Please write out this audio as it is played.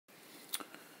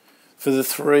For the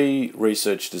three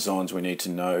research designs we need to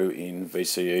know in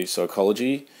VCE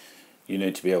Psychology, you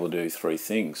need to be able to do three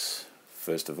things.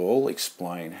 First of all,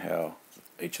 explain how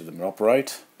each of them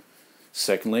operate.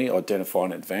 Secondly, identify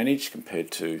an advantage compared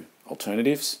to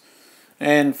alternatives.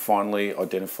 And finally,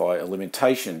 identify a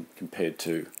limitation compared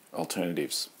to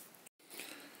alternatives.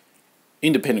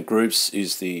 Independent groups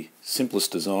is the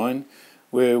simplest design,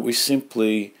 where we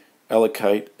simply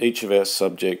allocate each of our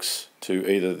subjects to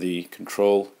either the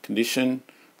control condition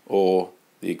or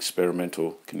the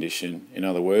experimental condition. In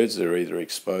other words, they're either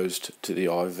exposed to the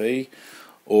IV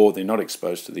or they're not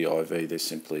exposed to the IV, they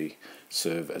simply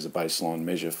serve as a baseline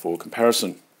measure for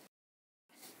comparison.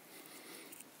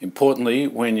 Importantly,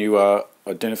 when you are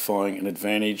identifying an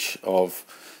advantage of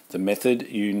the method,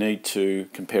 you need to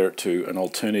compare it to an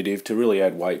alternative to really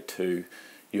add weight to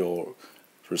your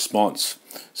response.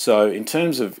 So in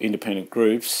terms of independent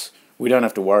groups, we don't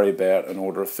have to worry about an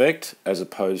order effect as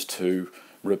opposed to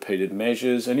repeated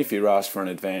measures, and if you're asked for an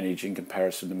advantage in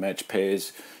comparison to matched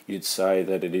pairs, you'd say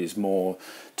that it is more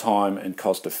time and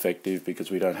cost effective because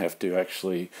we don't have to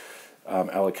actually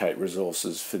allocate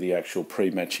resources for the actual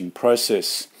pre-matching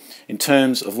process. In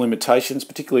terms of limitations,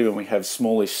 particularly when we have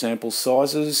smallish sample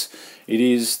sizes, it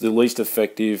is the least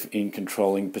effective in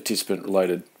controlling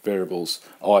participant-related variables,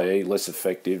 i.e. less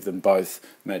effective than both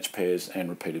matched pairs and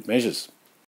repeated measures.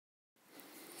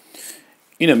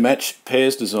 In a matched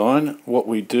pairs design, what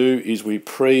we do is we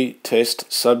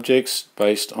pre-test subjects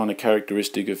based on a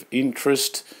characteristic of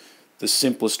interest. The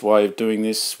simplest way of doing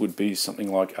this would be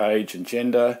something like age and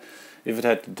gender. If it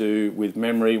had to do with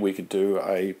memory, we could do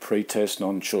a pre-test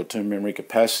on short-term memory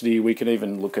capacity. We could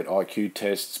even look at IQ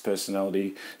tests,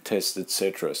 personality tests,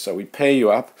 etc. So we pair you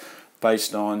up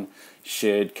based on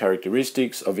shared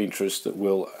characteristics of interest that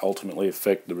will ultimately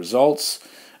affect the results.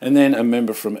 And then a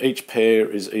member from each pair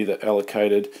is either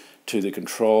allocated to the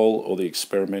control or the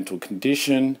experimental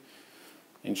condition,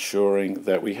 ensuring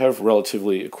that we have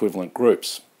relatively equivalent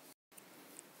groups.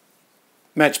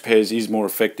 Matched pairs is more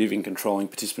effective in controlling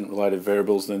participant-related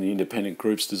variables than the independent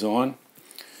groups design,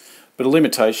 but a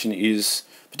limitation is,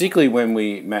 particularly when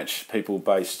we match people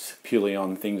based purely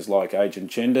on things like age and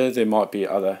gender, there might be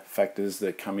other factors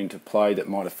that come into play that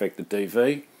might affect the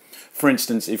DV. For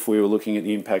instance, if we were looking at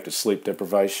the impact of sleep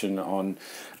deprivation on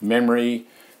memory,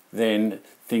 then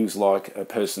things like a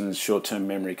person's short-term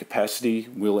memory capacity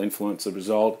will influence the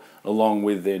result, along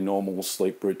with their normal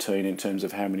sleep routine in terms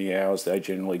of how many hours they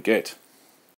generally get.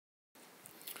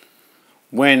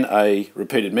 When a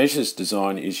repeated measures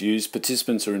design is used,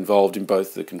 participants are involved in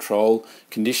both the control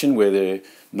condition where they're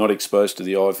not exposed to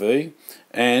the IV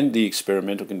and the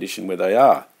experimental condition where they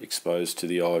are exposed to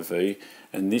the IV,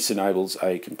 and this enables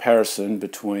a comparison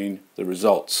between the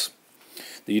results.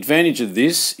 The advantage of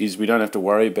this is we don't have to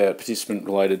worry about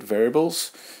participant-related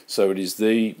variables, so it is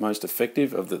the most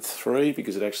effective of the three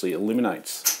because it actually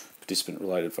eliminates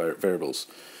participant-related variables.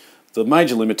 The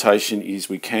major limitation is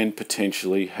we can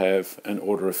potentially have an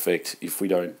order effect if we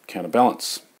don't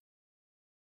counterbalance.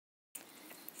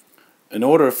 An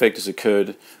order effect has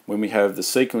occurred when we have the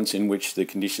sequence in which the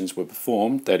conditions were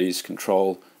performed, that is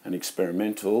control and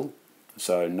experimental,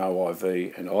 so no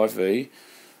IV and IV,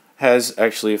 has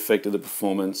actually affected the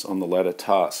performance on the latter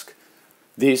task.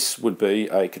 This would be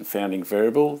a confounding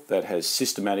variable that has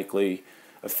systematically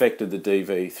affected the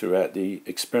DV throughout the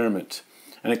experiment.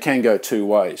 And it can go two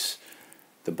ways.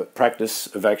 The practice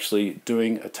of actually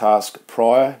doing a task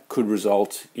prior could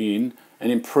result in an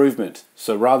improvement.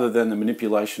 So rather than the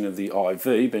manipulation of the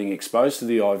IV, being exposed to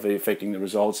the IV affecting the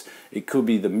results, it could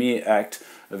be the mere act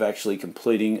of actually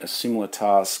completing a similar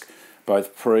task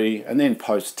both pre and then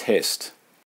post-test.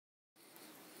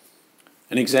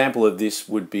 An example of this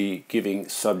would be giving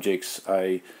subjects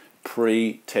a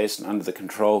pre-test under the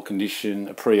control condition,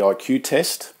 a pre-IQ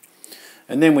test,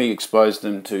 and then we expose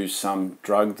them to some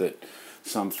drug that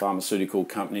some pharmaceutical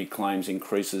company claims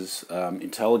increases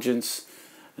intelligence,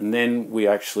 and then we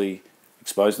actually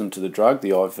exposed them to the drug, the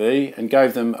IV, and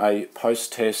gave them a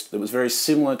post-test that was very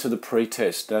similar to the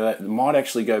pre-test. That might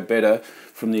actually go better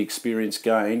from the experience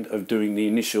gained of doing the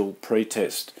initial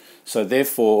pre-test. So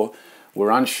therefore, we're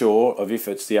unsure of if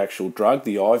it's the actual drug,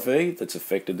 the IV, that's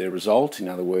affected their result, in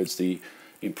other words, the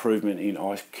improvement in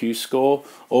IQ score,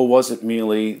 or was it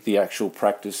merely the actual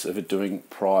practice of it doing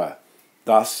prior.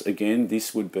 Thus, again,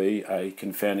 this would be a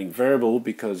confounding variable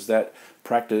because that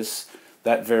practice,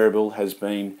 that variable has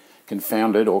been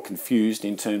confounded or confused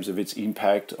in terms of its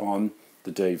impact on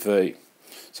the DV.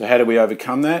 So how do we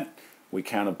overcome that? We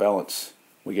counterbalance.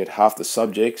 We get half the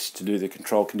subjects to do the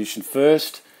control condition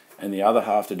first and the other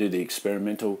half to do the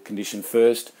experimental condition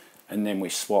first, and then we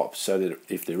swap so that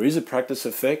if there is a practice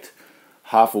effect,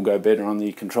 half will go better on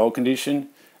the control condition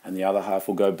and the other half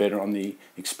will go better on the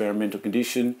experimental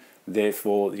condition.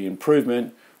 Therefore, the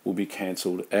improvement will be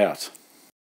cancelled out.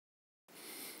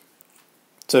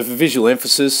 So for visual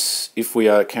emphasis, if we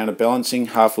are counterbalancing,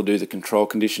 half will do the control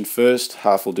condition first,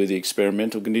 half will do the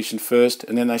experimental condition first,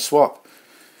 and then they swap.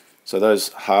 So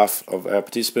those half of our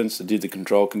participants that did the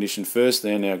control condition first,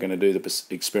 they're now going to do the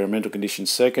experimental condition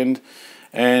second,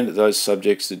 and those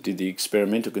subjects that did the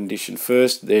experimental condition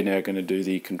first, they're now going to do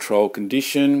the control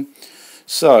condition.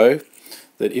 So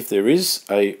that if there is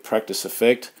a practice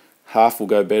effect, half will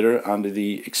go better under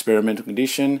the experimental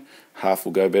condition, half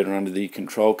will go better under the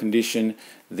control condition.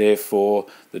 Therefore,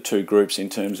 the two groups in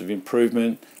terms of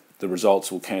improvement, the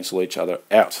results will cancel each other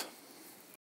out.